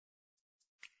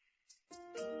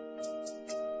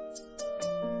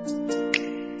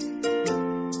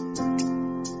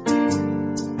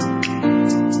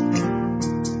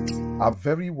A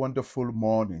very wonderful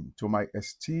morning to my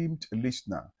esteemed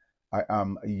listener. I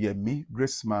am Yemi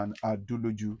Graceman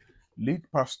Aduloju, lead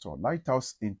pastor,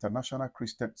 Lighthouse International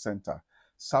Christian Center,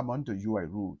 Salmon UI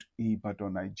Road,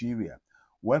 Ibadan, Nigeria,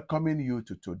 welcoming you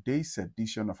to today's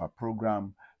edition of our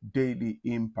program, Daily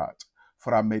Impact.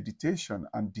 For our meditation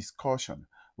and discussion,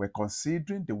 we're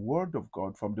considering the Word of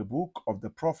God from the book of the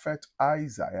prophet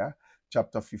Isaiah,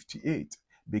 chapter 58,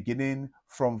 beginning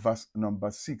from verse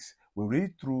number 6. We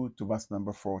read through to verse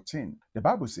number 14. The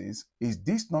Bible says, "Is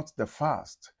this not the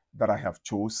fast that I have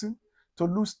chosen, to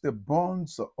loose the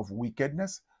bonds of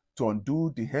wickedness, to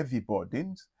undo the heavy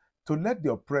burdens, to let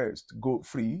the oppressed go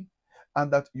free,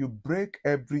 and that you break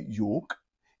every yoke?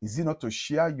 Is it not to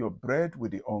share your bread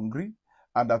with the hungry,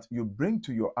 and that you bring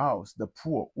to your house the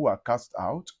poor who are cast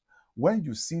out? When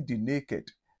you see the naked,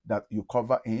 that you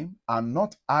cover him, and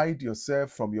not hide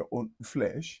yourself from your own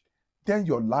flesh? Then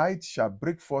your light shall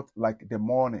break forth like the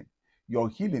morning, your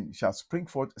healing shall spring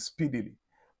forth speedily,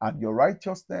 and your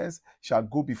righteousness shall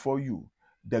go before you.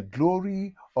 The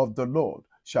glory of the Lord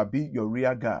shall be your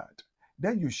rear guard.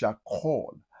 Then you shall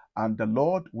call, and the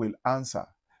Lord will answer.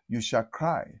 You shall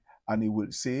cry, and he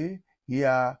will say,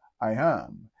 Here I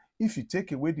am. If you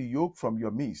take away the yoke from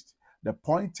your midst, the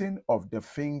pointing of the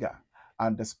finger,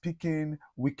 and the speaking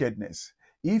wickedness,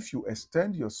 if you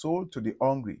extend your soul to the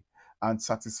hungry, and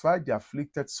satisfy the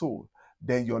afflicted soul,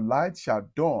 then your light shall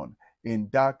dawn in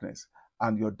darkness,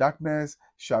 and your darkness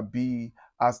shall be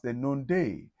as the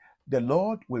noonday. The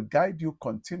Lord will guide you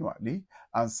continually,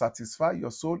 and satisfy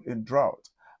your soul in drought,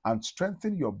 and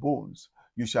strengthen your bones.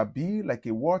 You shall be like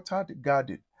a watered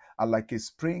garden, and like a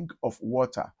spring of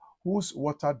water, whose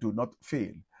water do not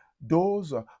fail.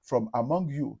 Those from among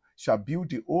you shall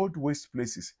build the old waste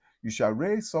places. You shall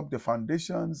raise up the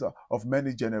foundations of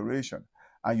many generations,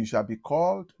 and you shall be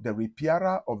called the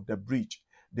repairer of the breach,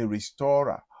 the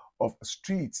restorer of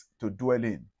streets to dwell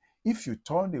in. If you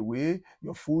turn away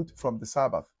your foot from the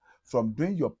Sabbath, from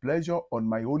doing your pleasure on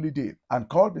my holy day, and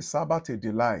call the Sabbath a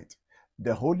delight,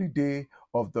 the holy day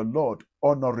of the Lord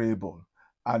honorable,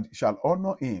 and shall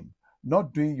honor him,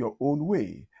 not doing your own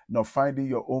way, nor finding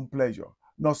your own pleasure,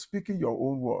 nor speaking your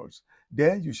own words,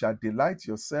 then you shall delight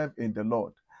yourself in the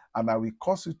Lord, and I will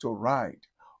cause you to ride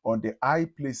on the high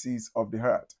places of the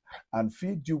earth, and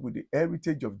feed you with the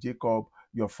heritage of Jacob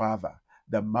your father.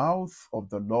 The mouth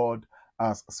of the Lord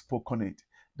has spoken it."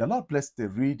 The Lord bless the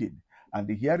reading and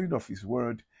the hearing of his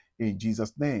word in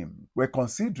Jesus' name. We're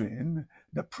considering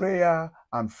the prayer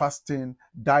and fasting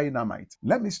dynamite.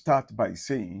 Let me start by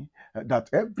saying that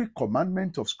every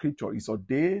commandment of Scripture is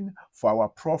ordained for our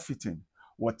profiting.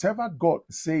 Whatever God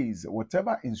says,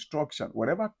 whatever instruction,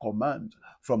 whatever command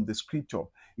from the Scripture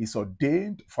is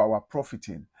ordained for our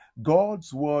profiting.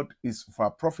 God's word is for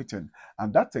our profiting.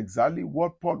 And that's exactly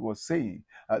what Paul was saying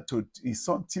to his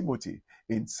son Timothy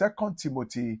in 2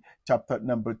 Timothy chapter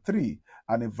number 3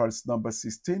 and in verse number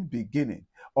 16 beginning.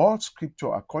 All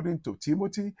Scripture, according to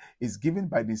Timothy, is given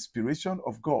by the inspiration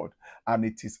of God, and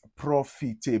it is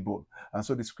profitable. And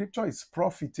so the Scripture is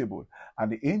profitable,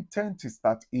 and the intent is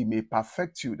that he may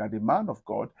perfect you, that the man of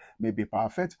God may be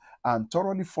perfect and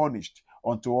thoroughly furnished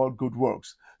unto all good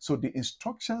works. So the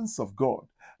instructions of God,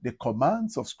 the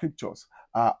commands of Scriptures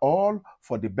are all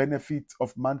for the benefit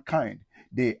of mankind.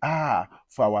 They are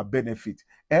for our benefit.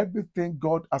 Everything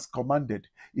God has commanded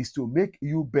is to make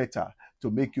you better, to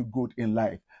make you good in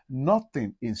life.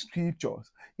 Nothing in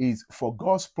Scriptures is for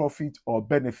God's profit or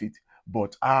benefit,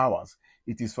 but ours.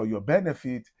 It is for your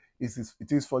benefit.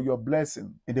 It is for your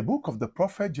blessing. In the book of the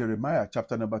prophet Jeremiah,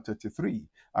 chapter number 33,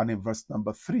 and in verse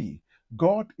number 3,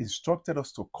 God instructed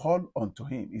us to call unto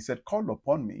him. He said, "Call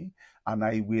upon me, and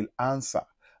I will answer,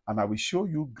 and I will show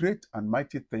you great and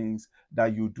mighty things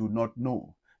that you do not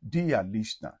know." Dear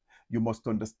listener, you must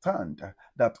understand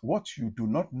that what you do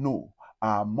not know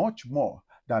are much more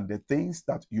than the things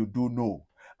that you do know.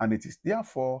 And it is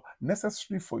therefore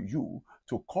necessary for you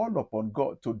to call upon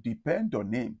God, to depend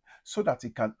on him, so that he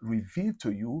can reveal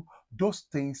to you those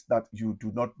things that you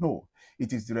do not know.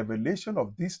 It is the revelation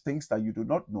of these things that you do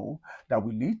not know that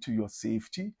will lead to your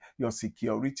safety, your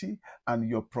security, and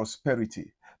your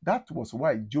prosperity. That was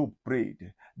why Job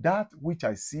prayed, "That which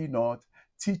I see not,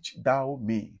 teach thou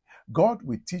me." God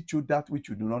will teach you that which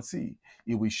you do not see.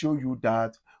 He will show you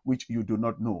that which you do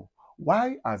not know.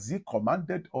 Why has he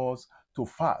commanded us to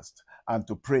fast and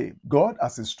to pray? God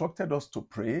has instructed us to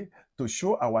pray to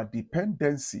show our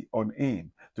dependency on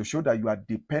him, to show that you are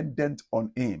dependent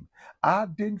on him.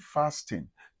 Adding fasting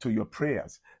to your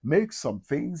prayers makes some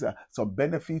things, some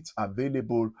benefits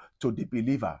available to the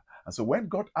believer. And so when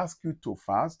God asks you to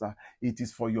fast, it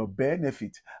is for your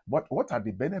benefit. But what are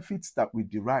the benefits that we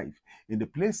derive in the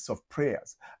place of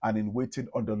prayers and in waiting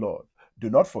on the Lord? Do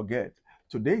not forget,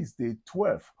 today is day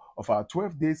 12 of our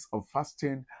 12 days of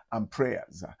fasting and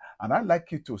prayers. And I'd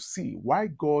like you to see why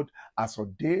God has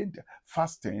ordained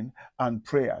fasting and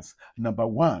prayers. Number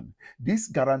one, this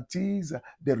guarantees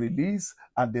the release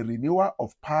and the renewal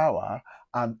of power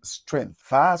and strength.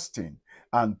 Fasting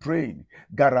and praying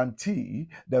guarantee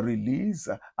the release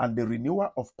and the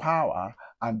renewal of power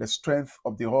and the strength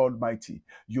of the Almighty.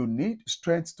 You need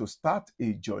strength to start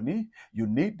a journey. You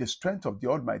need the strength of the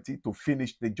Almighty to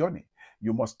finish the journey.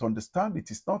 You must understand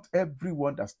it is not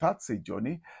everyone that starts a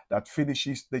journey that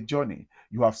finishes the journey.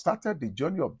 You have started the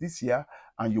journey of this year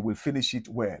and you will finish it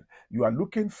well. You are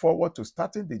looking forward to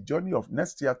starting the journey of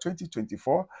next year,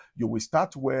 2024. You will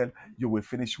start well, you will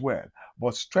finish well.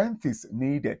 But strength is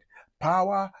needed.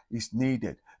 Power is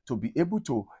needed to be able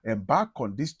to embark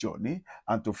on this journey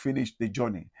and to finish the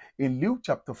journey. In Luke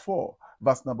chapter 4,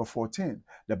 verse number 14,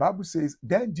 the Bible says,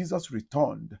 then Jesus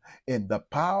returned in the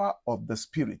power of the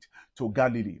Spirit to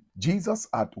Galilee. Jesus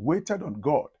had waited on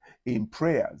God in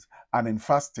prayers and in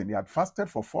fasting. He had fasted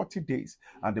for 40 days.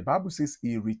 And the Bible says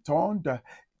he returned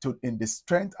in the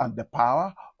strength and the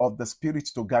power of the Spirit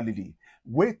to Galilee.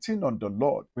 Waiting on the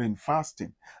Lord in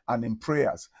fasting and in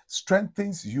prayers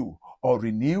strengthens you or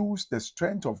renews the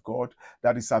strength of God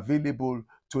that is available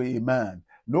to a man.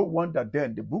 No wonder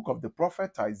then the book of the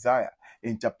prophet Isaiah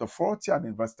in chapter 40 and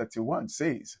in verse 31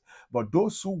 says, but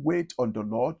those who wait on the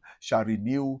Lord shall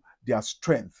renew their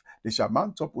strength. They shall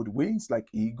mount up with wings like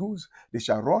eagles. They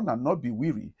shall run and not be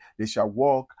weary. They shall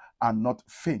walk and not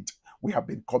faint. We have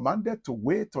been commanded to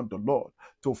wait on the Lord,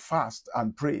 to fast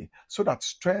and pray so that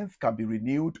strength can be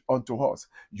renewed unto us.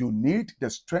 You need the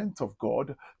strength of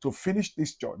God to finish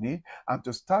this journey and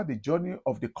to start the journey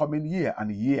of the coming year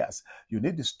and years. You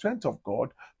need the strength of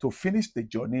God to finish the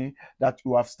journey that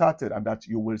you have started and that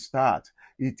you will start.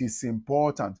 It is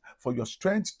important for your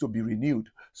strength to be renewed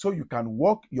so you can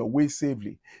walk your way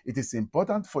safely. It is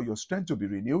important for your strength to be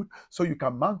renewed so you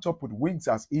can mount up with wings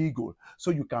as eagle,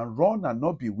 so you can run and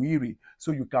not be weary,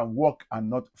 so you can walk and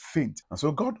not faint. And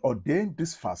so God ordained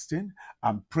this fasting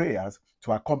and prayers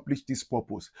to accomplish this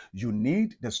purpose. You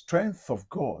need the strength of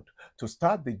God to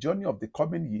start the journey of the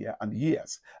coming year and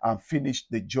years and finish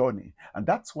the journey. And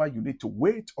that's why you need to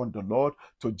wait on the Lord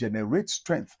to generate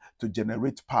strength, to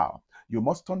generate power. You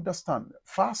must understand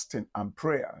fasting and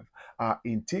prayer are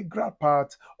integral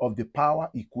part of the power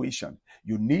equation.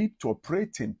 You need to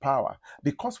operate in power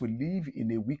because we live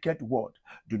in a wicked world.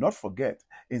 Do not forget,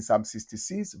 in Psalm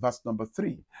 66, verse number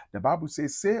 3, the Bible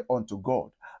says, say unto God,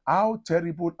 how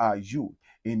terrible are you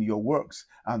in your works,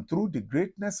 and through the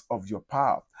greatness of your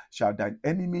power shall thine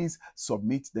enemies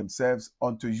submit themselves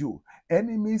unto you.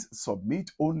 Enemies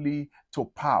submit only to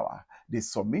power. They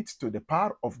submit to the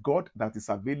power of God that is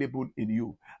available in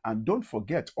you. And don't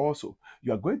forget also,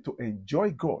 you are going to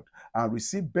enjoy God and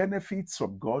receive benefits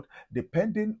from God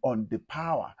depending on the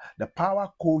power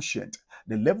quotient,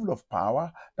 the level of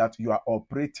power that you are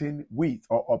operating with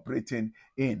or operating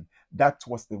in. That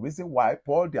was the reason why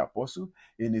Paul the Apostle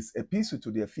in his epistle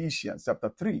to the Ephesians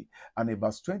chapter 3 and in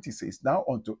verse 20 says, now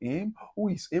unto him who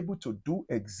is able to do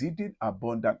exceeding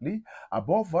abundantly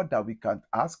above all that we can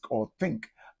ask or think,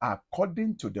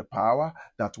 according to the power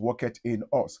that worketh in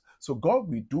us. So God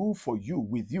will do for you,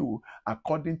 with you,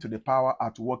 according to the power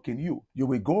at work in you. You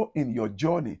will go in your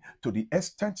journey to the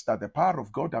extent that the power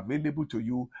of God available to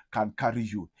you can carry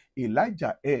you.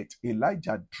 Elijah ate,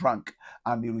 Elijah drank,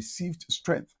 and he received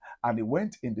strength. And he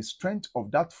went in the strength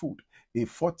of that food, a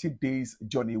 40 days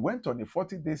journey. He went on a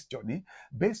 40 days journey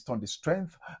based on the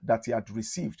strength that he had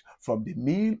received from the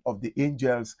meal of the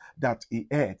angels that he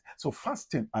ate. So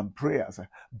fasting and prayers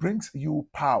brings you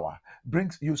power,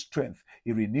 brings you strength.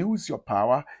 It renews your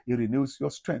power, it renews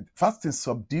your strength. Fasting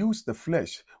subdues the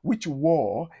flesh, which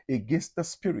war against the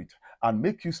spirit, and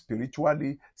make you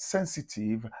spiritually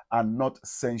sensitive and not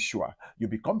sensual. You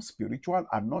become spiritual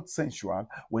and not sensual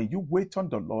when you wait on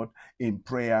the Lord in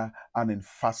prayer and in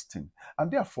fasting.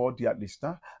 And therefore, dear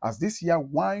listener, as this year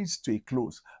winds to a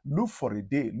close, look for a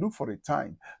day, look for a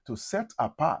time to set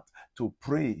apart to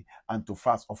pray and to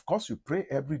fast. Of course, you pray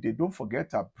every day. Don't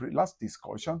forget our last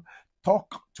discussion.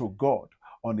 Talk to God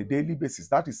on a daily basis.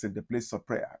 That is in the place of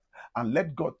prayer. And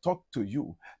let God talk to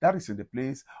you. That is in the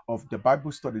place of the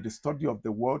Bible study, the study of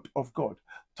the Word of God.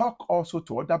 Talk also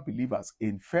to other believers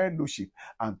in fellowship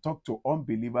and talk to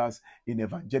unbelievers in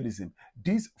evangelism.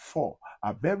 These four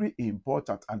are very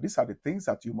important, and these are the things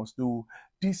that you must do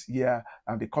this year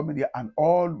and the coming year and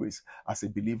always as a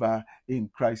believer in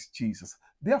Christ Jesus.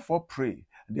 Therefore, pray.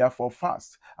 Therefore,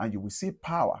 fast, and you will see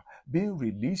power being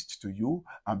released to you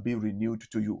and be renewed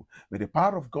to you. May the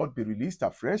power of God be released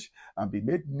afresh and be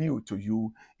made new to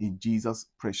you in Jesus'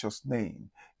 precious name.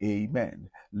 Amen.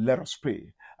 Let us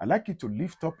pray. I'd like you to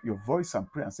lift up your voice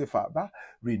and pray and say, Father,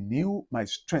 renew my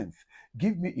strength.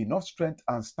 Give me enough strength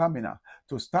and stamina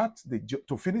to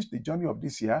finish the journey of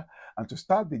this year and to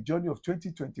start the journey of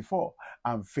 2024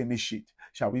 and finish it.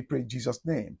 Shall we pray in Jesus'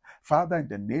 name? Father, in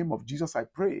the name of Jesus, I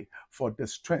pray for the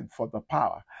strength, for the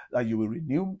power, that you will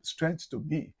renew strength to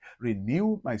me.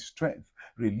 Renew my strength.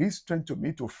 Release strength to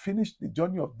me to finish the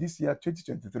journey of this year,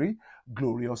 2023,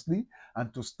 gloriously,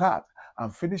 and to start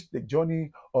and finish the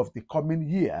journey of the coming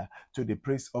year to the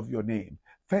praise of your name.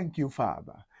 Thank you,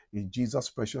 Father. In Jesus'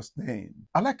 precious name.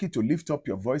 I'd like you to lift up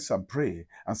your voice and pray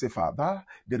and say, Father,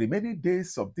 the remaining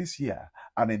days of this year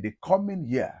and in the coming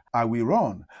year, I will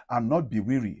run and not be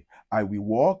weary. I will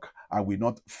walk, I will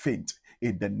not faint.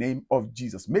 In the name of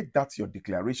Jesus. Make that your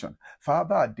declaration.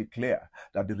 Father, I declare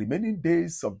that the remaining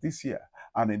days of this year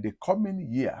and in the coming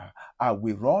year, I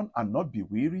will run and not be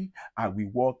weary. I will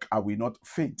walk, I will not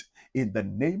faint. In the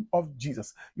name of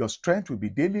Jesus, your strength will be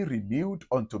daily renewed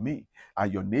unto me,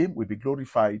 and your name will be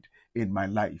glorified in my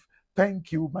life.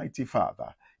 Thank you, mighty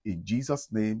Father. In Jesus'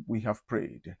 name we have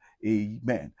prayed.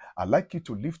 Amen. I'd like you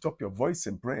to lift up your voice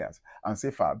in prayers and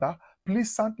say, Father,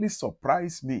 pleasantly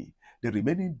surprise me the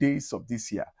remaining days of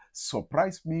this year.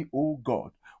 Surprise me, O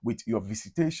God, with your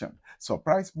visitation.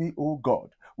 Surprise me, O God,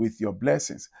 with your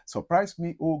blessings. Surprise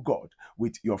me, O God,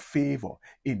 with your favor.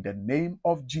 In the name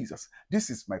of Jesus.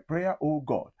 This is my prayer, O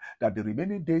God, that the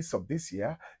remaining days of this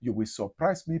year, you will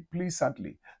surprise me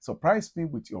pleasantly. Surprise me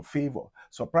with your favor.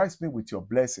 Surprise me with your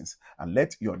blessings, and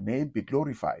let your name be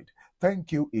glorified.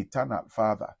 Thank you, eternal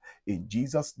Father. In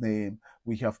Jesus' name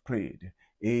we have prayed.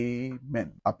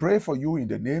 Amen. I pray for you in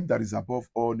the name that is above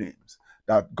all names,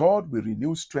 that God will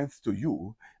renew strength to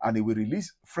you and He will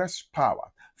release fresh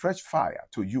power, fresh fire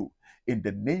to you in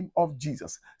the name of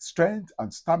Jesus. Strength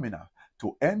and stamina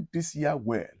to end this year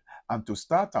well and to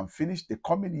start and finish the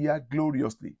coming year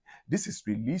gloriously. This is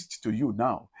released to you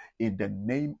now in the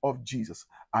name of Jesus.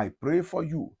 I pray for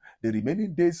you the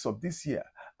remaining days of this year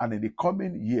and in the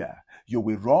coming year. You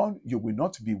will run, you will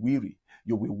not be weary.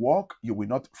 You will walk, you will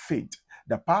not faint.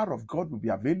 The power of God will be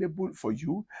available for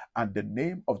you, and the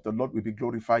name of the Lord will be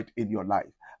glorified in your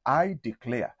life. I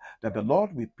declare that the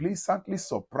Lord will pleasantly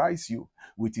surprise you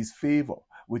with His favor,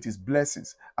 with His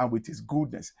blessings, and with His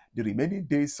goodness the remaining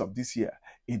days of this year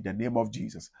in the name of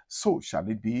Jesus. So shall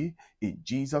it be. In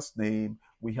Jesus' name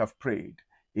we have prayed.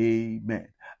 Amen.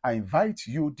 I invite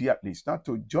you, dear listener,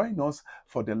 to join us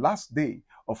for the last day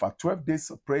of our 12 days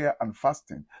of prayer and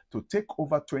fasting to take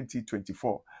over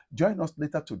 2024. Join us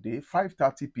later today,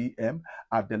 5:30 p.m.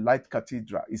 at the Light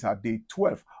Cathedral. It's our day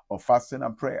 12 of fasting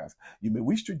and prayers. You may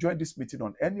wish to join this meeting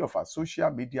on any of our social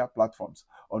media platforms.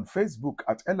 On Facebook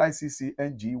at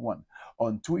LICCNG1,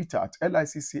 on Twitter at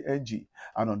LICCNG,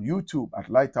 and on YouTube at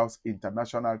Lighthouse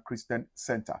International Christian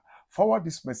Center. Forward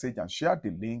this message and share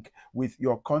the link with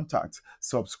your contacts.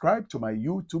 Subscribe to my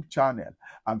YouTube channel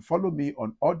and follow me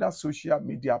on other social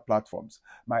media platforms.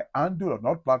 My handle on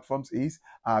all platforms is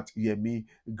at Yemi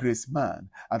Graceman.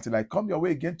 Until I come your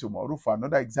way again tomorrow for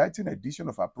another exciting edition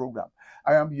of our program,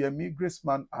 I am Yemi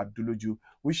Graceman Aduloju,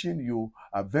 wishing you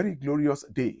a very glorious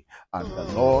day, and the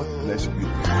Lord bless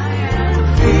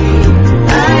you.